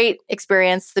was a great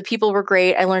experience. The people were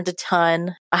great. I learned a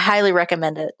ton. I highly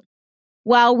recommend it.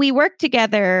 While we worked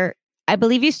together, I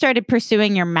believe you started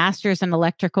pursuing your master's in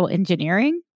electrical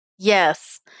engineering.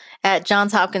 Yes, at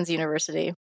Johns Hopkins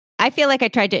University. I feel like I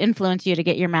tried to influence you to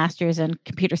get your master's in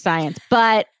computer science,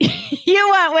 but you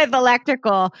went with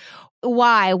electrical.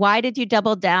 Why? Why did you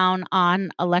double down on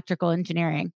electrical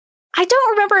engineering? I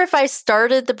don't remember if I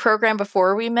started the program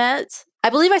before we met. I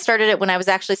believe I started it when I was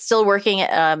actually still working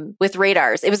with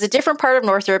radars. It was a different part of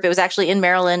Northrop. It was actually in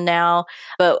Maryland now,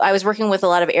 but I was working with a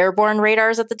lot of airborne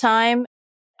radars at the time.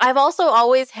 I've also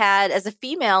always had, as a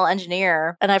female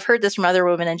engineer, and I've heard this from other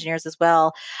women engineers as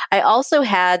well, I also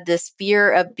had this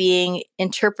fear of being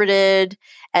interpreted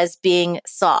as being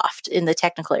soft in the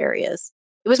technical areas.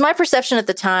 It was my perception at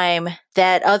the time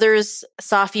that others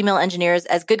saw female engineers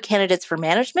as good candidates for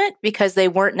management because they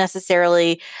weren't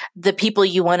necessarily the people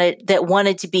that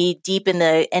wanted to be deep in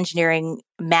the engineering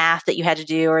math that you had to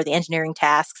do or the engineering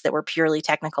tasks that were purely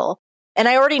technical. And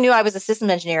I already knew I was a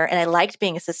systems engineer and I liked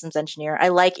being a systems engineer. I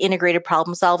like integrated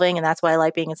problem solving, and that's why I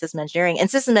like being in systems engineering. And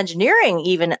systems engineering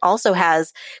even also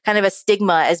has kind of a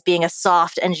stigma as being a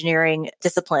soft engineering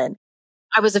discipline.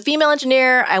 I was a female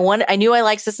engineer. I knew I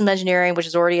liked systems engineering, which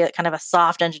is already a kind of a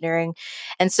soft engineering.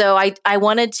 And so I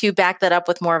wanted to back that up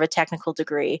with more of a technical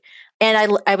degree.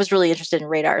 And I was really interested in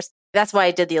radars. That's why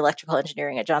I did the electrical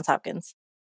engineering at Johns Hopkins.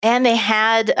 And they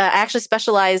had actually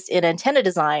specialized in antenna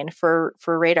design for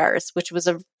radars, which was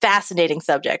a fascinating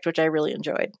subject, which I really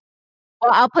enjoyed.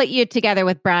 Well, I'll put you together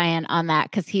with Brian on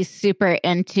that because he's super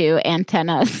into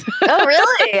antennas. Oh,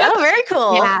 really? Oh, very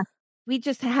cool. Yeah. We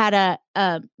just had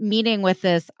a meeting with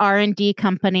this R&D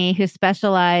company who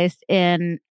specialized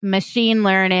in machine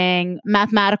learning,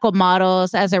 mathematical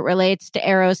models as it relates to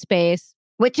aerospace,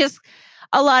 which is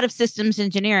a lot of systems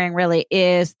engineering really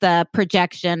is the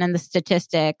projection and the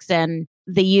statistics and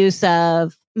the use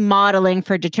of modeling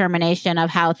for determination of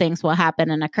how things will happen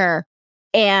and occur.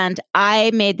 And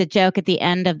I made the joke at the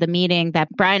end of the meeting that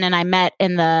Brian and I met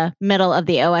in the middle of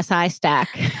the OSI stack.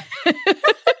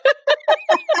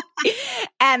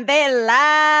 And they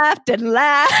laughed and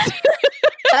laughed.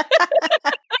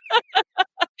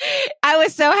 I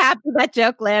was so happy that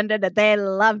joke landed and they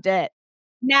loved it.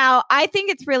 Now, I think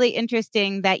it's really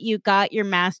interesting that you got your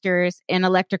master's in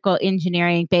electrical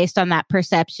engineering based on that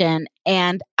perception.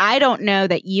 And I don't know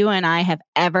that you and I have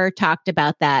ever talked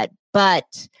about that,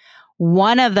 but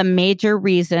one of the major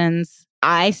reasons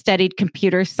I studied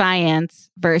computer science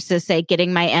versus, say,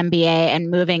 getting my MBA and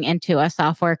moving into a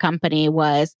software company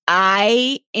was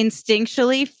I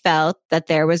instinctually felt that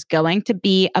there was going to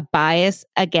be a bias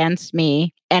against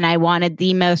me, and I wanted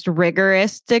the most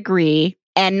rigorous degree.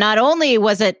 And not only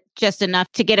was it just enough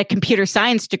to get a computer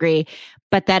science degree,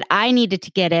 but that I needed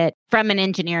to get it from an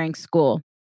engineering school.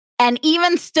 And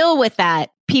even still with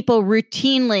that, people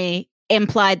routinely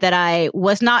implied that I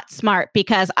was not smart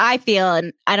because I feel,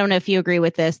 and I don't know if you agree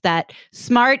with this, that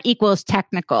smart equals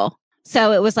technical.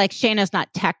 So it was like, Shayna's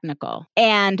not technical.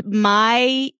 And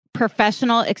my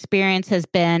professional experience has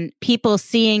been people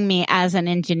seeing me as an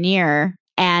engineer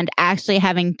and actually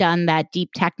having done that deep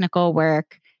technical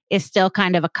work is still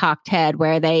kind of a cocked head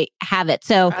where they have it.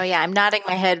 So, oh yeah, I'm nodding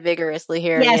my head vigorously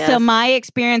here. Yeah. Yes. So my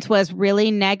experience was really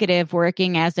negative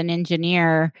working as an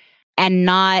engineer and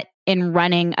not in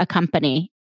running a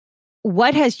company.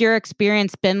 What has your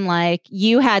experience been like?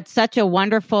 You had such a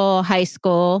wonderful high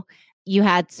school. You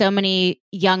had so many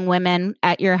young women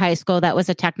at your high school that was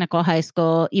a technical high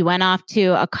school. You went off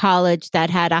to a college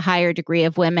that had a higher degree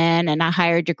of women and a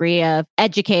higher degree of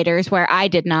educators where I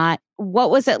did not. What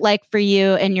was it like for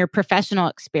you in your professional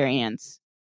experience?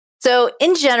 So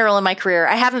in general, in my career,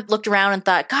 I haven't looked around and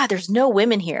thought, God, there's no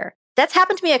women here. That's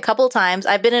happened to me a couple of times.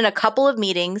 I've been in a couple of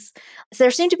meetings. There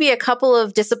seem to be a couple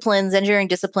of disciplines, engineering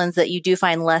disciplines, that you do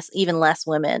find even less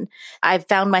women. I've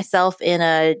found myself in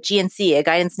a GNC, a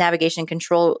guidance, navigation,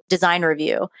 control design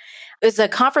review. It was a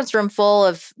conference room full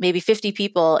of maybe 50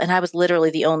 people, and I was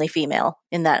literally the only female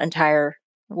in that entire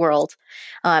world.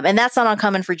 And that's not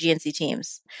uncommon for GNC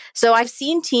teams. So I've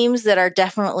seen teams that are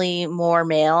definitely more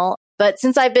male. But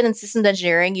since I've been in systems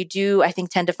engineering, you do, I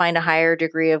think, tend to find a higher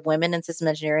degree of women in system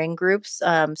engineering groups.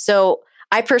 So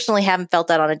I personally haven't felt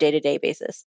that on a day-to-day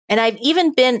basis. And I've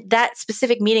even been, that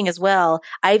specific meeting as well,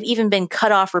 I've even been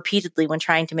cut off repeatedly when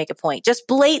trying to make a point. Just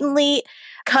blatantly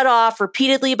cut off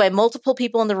repeatedly by multiple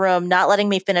people in the room, not letting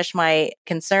me finish my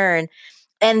concern.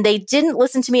 And they didn't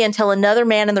listen to me until another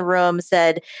man in the room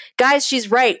said, guys,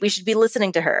 she's right. We should be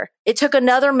listening to her. It took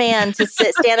another man to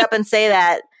stand up and say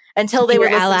that. Until they would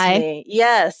listen to me.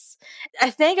 Yes. I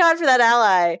thank God for that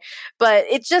ally. But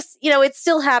it just, it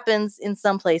still happens in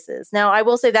some places. Now, I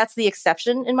will say that's the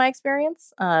exception in my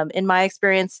experience. In my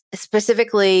experience,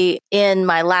 specifically in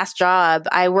my last job,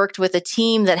 I worked with a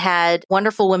team that had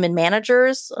wonderful women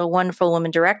managers, wonderful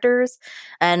women directors,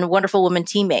 and wonderful women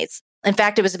teammates. In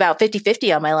fact, it was about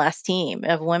 50-50 on my last team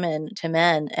of women to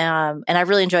men. And I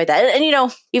really enjoyed that.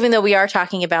 And, even though we are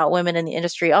talking about women in the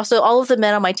industry, also all of the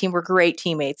men on my team were great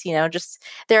teammates.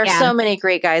 There are so many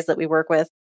great guys that we work with.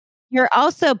 You're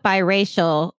also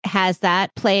biracial. Has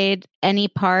that played any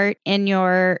part in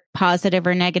your positive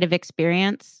or negative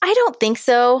experience? I don't think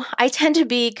so. I tend to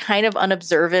be kind of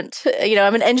unobservant.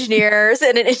 I'm an engineer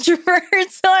and an introvert,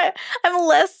 so I'm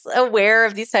less aware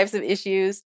of these types of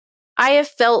issues. I have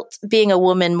felt being a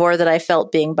woman more than I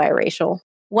felt being biracial.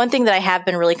 One thing that I have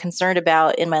been really concerned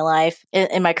about in my life,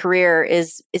 in my career,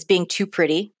 is being too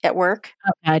pretty at work.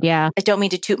 Oh, God, yeah. I don't mean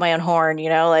to toot my own horn,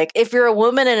 like if you're a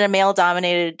woman in a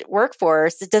male-dominated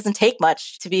workforce, it doesn't take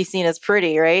much to be seen as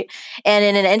pretty, right? And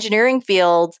in an engineering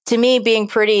field, to me, being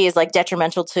pretty is like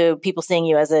detrimental to people seeing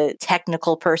you as a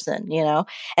technical person,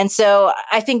 And so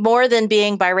I think more than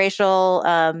being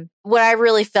biracial, what I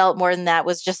really felt more than that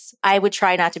was just, I would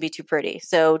try not to be too pretty.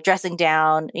 So dressing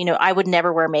down, I would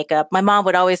never wear makeup. My mom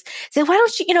would always say, why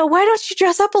don't you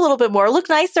dress up a little bit more? Look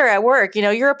nicer at work.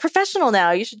 You're a professional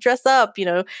now. You should dress up,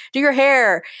 do your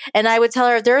hair. And I would tell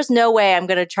her, there's no way I'm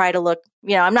going to try to look,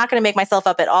 I'm not going to make myself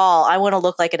up at all. I want to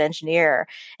look like an engineer.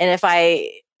 And if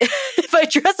I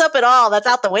dress up at all, that's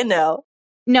out the window.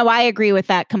 No, I agree with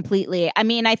that completely. I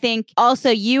mean, I think also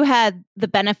you had the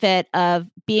benefit of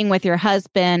being with your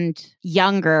husband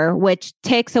younger, which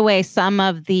takes away some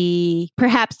of the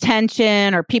perhaps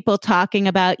tension or people talking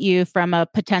about you from a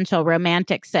potential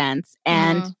romantic sense.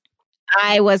 And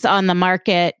I was on the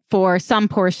market for some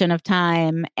portion of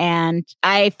time, and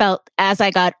I felt as I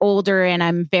got older and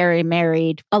I'm very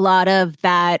married, a lot of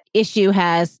that issue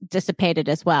has dissipated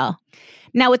as well.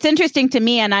 Now, what's interesting to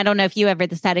me, and I don't know if you ever had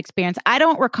that experience, I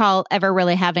don't recall ever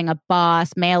really having a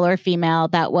boss, male or female,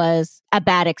 that was a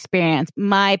bad experience.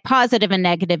 My positive and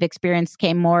negative experience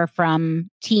came more from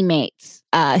teammates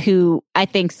who I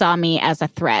think saw me as a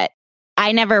threat.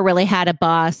 I never really had a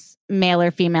boss, male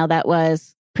or female, that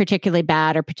was particularly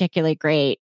bad or particularly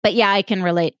great. But yeah, I can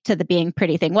relate to the being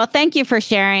pretty thing. Well, thank you for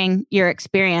sharing your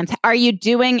experience. Are you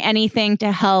doing anything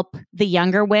to help the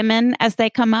younger women as they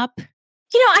come up?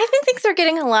 I think things are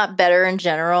getting a lot better in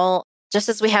general, just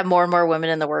as we have more and more women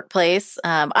in the workplace.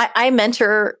 I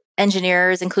mentor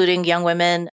engineers, including young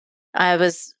women. I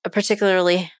was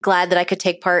particularly glad that I could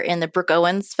take part in the Brooke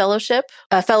Owens Fellowship,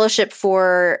 a fellowship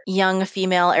for young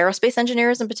female aerospace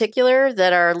engineers in particular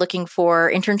that are looking for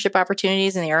internship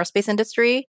opportunities in the aerospace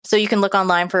industry. So you can look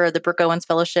online for the Brooke Owens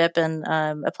Fellowship and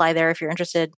apply there if you're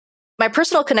interested. My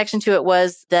personal connection to it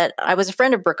was that I was a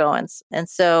friend of Brooke Owens. And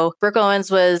so Brooke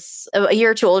Owens was a year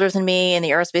or two older than me in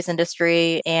the aerospace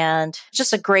industry and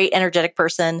just a great, energetic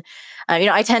person.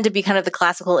 I tend to be kind of the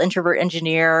classical introvert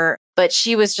engineer, but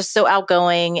she was just so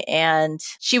outgoing and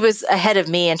she was ahead of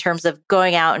me in terms of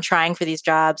going out and trying for these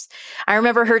jobs. I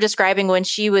remember her describing when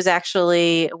she was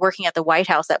actually working at the White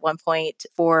House at one point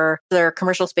for their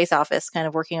commercial space office, kind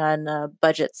of working on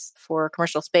budgets for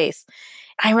commercial space.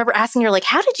 I remember asking her, like,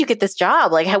 how did you get this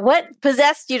job? Like, what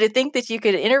possessed you to think that you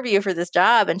could interview for this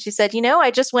job? And she said,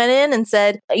 I just went in and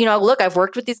said, look, I've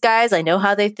worked with these guys. I know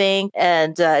how they think.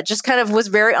 And just kind of was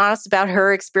very honest about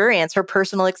her experience, her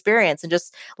personal experience, and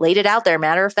just laid it out there,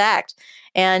 matter of fact.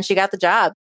 And she got the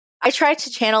job. I try to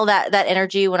channel that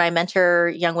energy when I mentor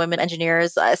young women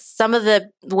engineers. Some of the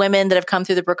women that have come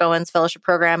through the Brooke Owens Fellowship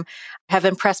Program have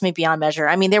impressed me beyond measure.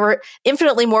 I mean, they were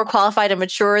infinitely more qualified and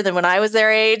mature than when I was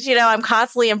their age. I'm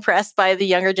constantly impressed by the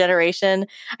younger generation.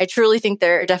 I truly think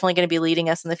they're definitely going to be leading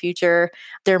us in the future.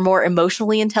 They're more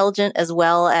emotionally intelligent as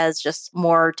well as just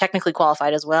more technically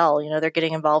qualified as well. They're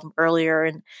getting involved earlier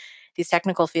in these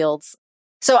technical fields.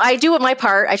 So I do my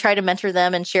part. I try to mentor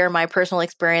them and share my personal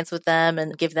experience with them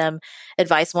and give them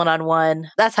advice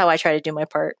one-on-one. That's how I try to do my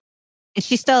part. Is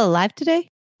she still alive today?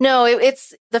 No,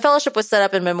 it's the fellowship was set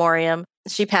up in memoriam.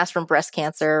 She passed from breast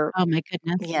cancer. Oh my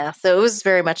goodness. Yeah, so it was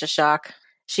very much a shock.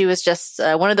 She was just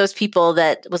one of those people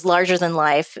that was larger than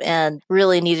life and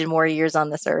really needed more years on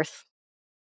this earth.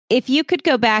 If you could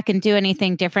go back and do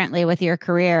anything differently with your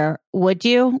career, would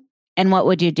you? And what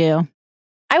would you do?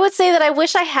 I would say that I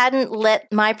wish I hadn't let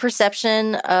my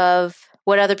perception of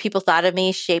what other people thought of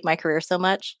me shape my career so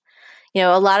much.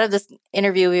 A lot of this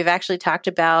interview we've actually talked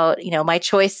about, my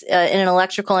choice in an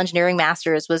electrical engineering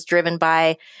master's was driven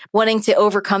by wanting to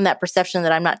overcome that perception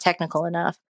that I'm not technical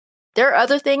enough. There are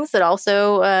other things that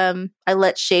also I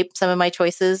let shape some of my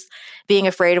choices, being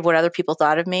afraid of what other people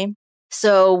thought of me.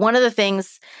 So one of the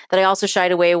things that I also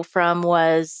shied away from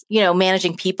was,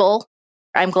 managing people.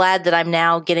 I'm glad that I'm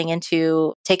now getting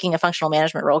into taking a functional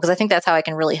management role because I think that's how I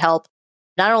can really help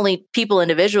not only people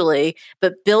individually,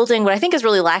 but building what I think is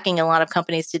really lacking in a lot of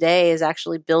companies today is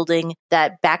actually building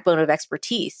that backbone of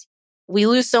expertise. We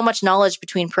lose so much knowledge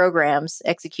between programs,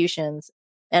 executions.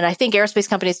 And I think aerospace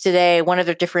companies today, one of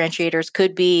their differentiators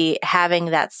could be having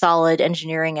that solid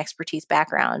engineering expertise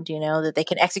background, that they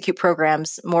can execute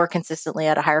programs more consistently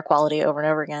at a higher quality over and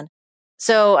over again.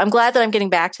 So I'm glad that I'm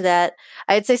getting back to that.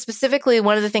 I'd say specifically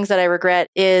one of the things that I regret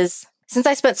is since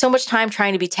I spent so much time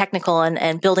trying to be technical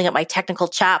and building up my technical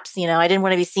chops, I didn't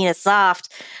want to be seen as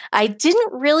soft. I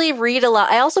didn't really read a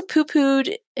lot. I also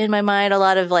poo-pooed in my mind a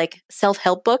lot of like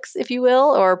self-help books, if you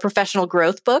will, or professional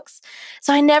growth books.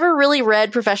 So I never really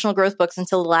read professional growth books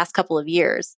until the last couple of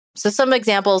years. So some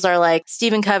examples are like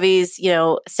Stephen Covey's,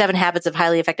 7 Habits of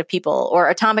Highly Effective People or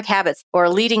Atomic Habits or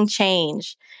Leading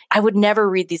Change. I would never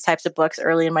read these types of books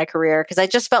early in my career because I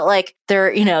just felt like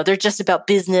they're just about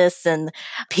business and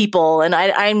people. And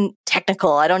I'm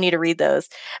technical. I don't need to read those.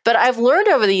 But I've learned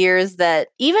over the years that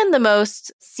even the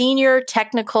most senior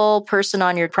technical person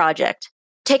on your project,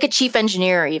 take a chief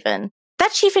engineer even,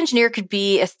 that chief engineer could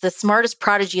be the smartest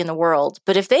prodigy in the world,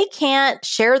 but if they can't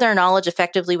share their knowledge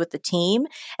effectively with the team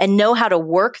and know how to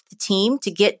work the team to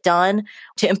get done,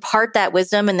 to impart that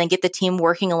wisdom and then get the team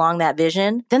working along that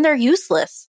vision, then they're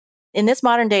useless. In this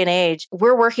modern day and age,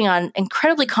 we're working on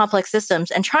incredibly complex systems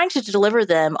and trying to deliver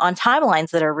them on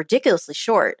timelines that are ridiculously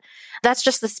short. That's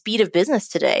just the speed of business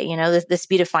today, the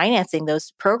speed of financing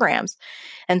those programs.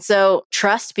 And so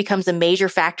trust becomes a major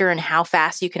factor in how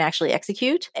fast you can actually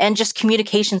execute and just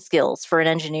communication skills for an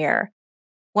engineer.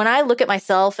 When I look at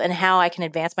myself and how I can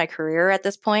advance my career at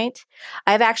this point,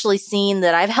 I've actually seen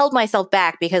that I've held myself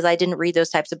back because I didn't read those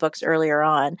types of books earlier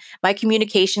on. My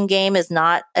communication game is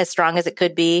not as strong as it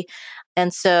could be.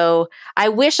 And so I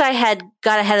wish I had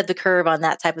got ahead of the curve on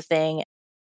that type of thing.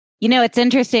 It's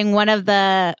interesting. One of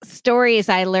the stories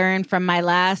I learned from my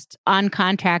last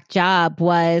on-contract job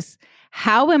was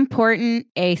how important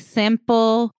a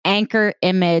simple anchor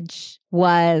image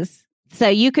was. So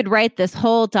you could write this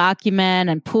whole document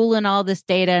and pull in all this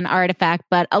data and artifact,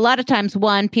 but a lot of times,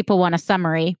 one, people want a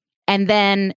summary, and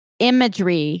then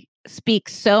imagery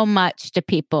speaks so much to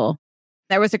people.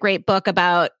 There was a great book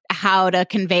about how to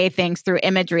convey things through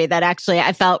imagery that actually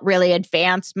I felt really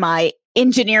advanced my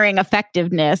engineering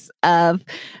effectiveness of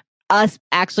us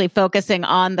actually focusing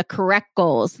on the correct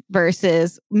goals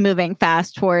versus moving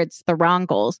fast towards the wrong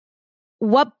goals.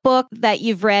 What book that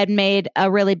you've read made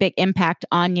a really big impact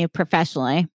on you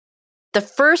professionally? The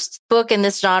first book in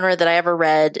this genre that I ever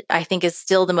read, I think is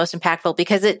still the most impactful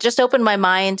because it just opened my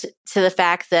mind to the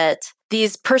fact that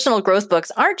these personal growth books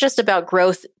aren't just about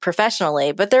growth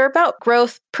professionally, but they're about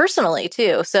growth personally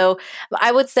too. So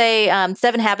I would say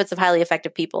 7 Habits of Highly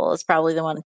Effective People is probably the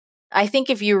one. I think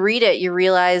if you read it, you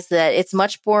realize that it's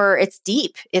much more, it's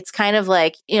deep. It's kind of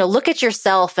like, look at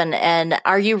yourself and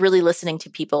are you really listening to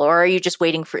people, or are you just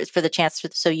waiting for the chance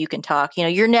so you can talk?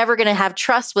 You're never going to have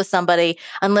trust with somebody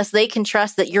unless they can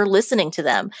trust that you're listening to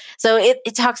them. So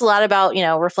it talks a lot about,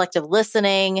 reflective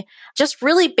listening, just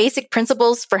really basic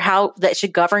principles for how that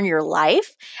should govern your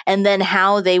life, and then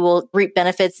how they will reap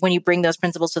benefits when you bring those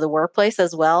principles to the workplace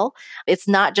as well. It's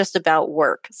not just about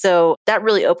work. So that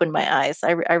really opened my eyes.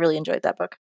 I really enjoyed that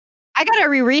book. I got to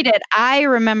reread it. I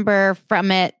remember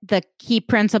from it the key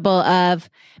principle of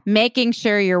making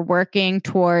sure you're working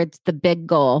towards the big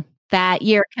goal, that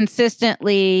you're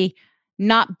consistently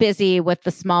not busy with the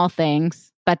small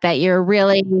things, but that you're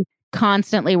really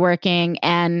constantly working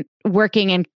and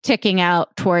ticking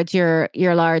out towards your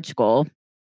large goal.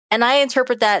 And I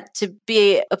interpret that to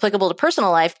be applicable to personal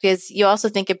life, because you also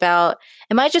think about,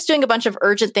 am I just doing a bunch of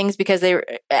urgent things because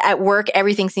at work,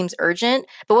 everything seems urgent?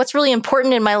 But what's really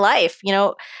important in my life?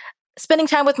 Spending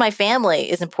time with my family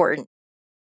is important.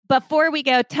 Before we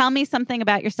go, tell me something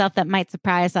about yourself that might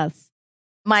surprise us.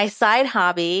 My side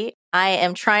hobby, I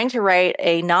am trying to write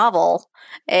a novel,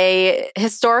 a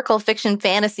historical fiction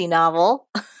fantasy novel.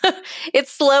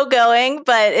 It's slow going,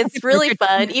 but it's really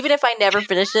fun. Even if I never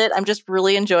finish it, I'm just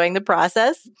really enjoying the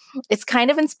process. It's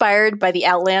kind of inspired by the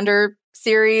Outlander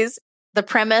series. The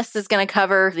premise is going to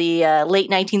cover the late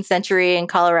 19th century in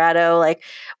Colorado, like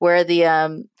where the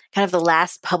kind of the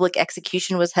last public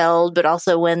execution was held, but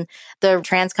also when the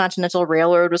Transcontinental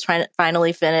Railroad was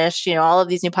finally finished, all of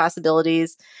these new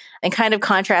possibilities, and kind of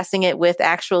contrasting it with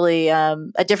actually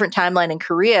a different timeline in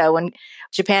Korea, when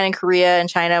Japan and Korea and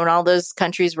China and all those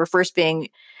countries were first being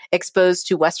exposed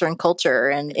to Western culture,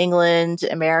 and England,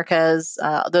 Americas,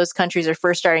 those countries are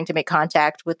first starting to make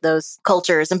contact with those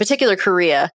cultures, in particular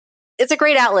Korea. It's a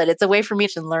great outlet. It's a way for me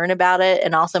to learn about it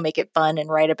and also make it fun and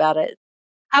write about it.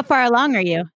 How far along are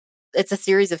you? It's a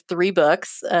series of 3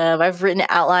 books. I've written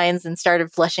outlines and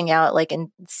started fleshing out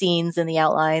in scenes in the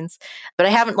outlines, but I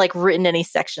haven't written any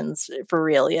sections for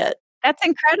real yet. That's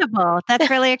incredible. That's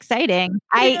really exciting.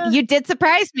 Yeah. You did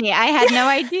surprise me. I had no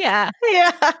idea.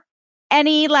 Yeah.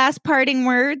 Any last parting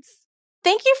words?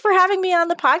 Thank you for having me on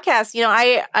the podcast.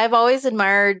 I've always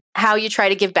admired how you try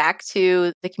to give back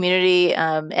to the community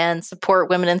and support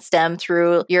women in STEM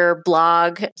through your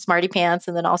blog, Smarty Pants,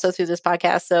 and then also through this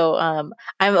podcast. So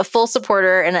I'm a full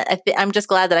supporter, and I'm just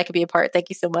glad that I could be a part. Thank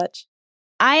you so much.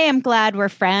 I am glad we're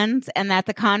friends and that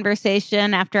the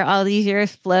conversation after all these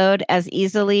years flowed as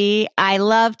easily. I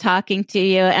love talking to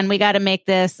you, and we got to make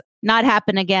this not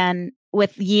happen again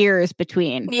with years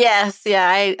between. Yes. Yeah,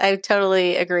 I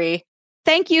totally agree.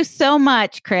 Thank you so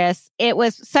much, Chris. It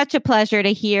was such a pleasure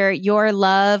to hear your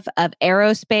love of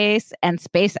aerospace and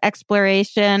space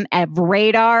exploration, of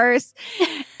radars,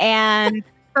 and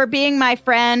for being my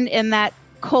friend in that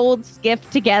cold skiff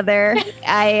together.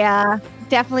 I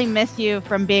definitely miss you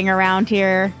from being around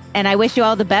here, and I wish you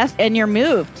all the best in your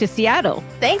move to Seattle.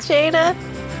 Thanks, Jada.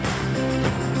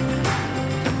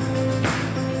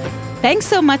 Thanks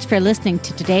so much for listening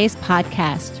to today's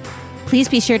podcast. Please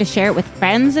be sure to share it with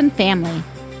friends and family.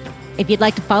 If you'd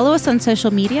like to follow us on social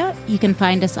media, you can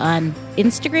find us on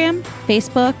Instagram,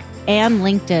 Facebook, and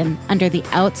LinkedIn under the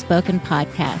Outspoken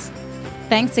Podcast.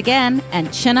 Thanks again,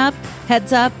 and chin up,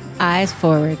 heads up, eyes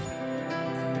forward.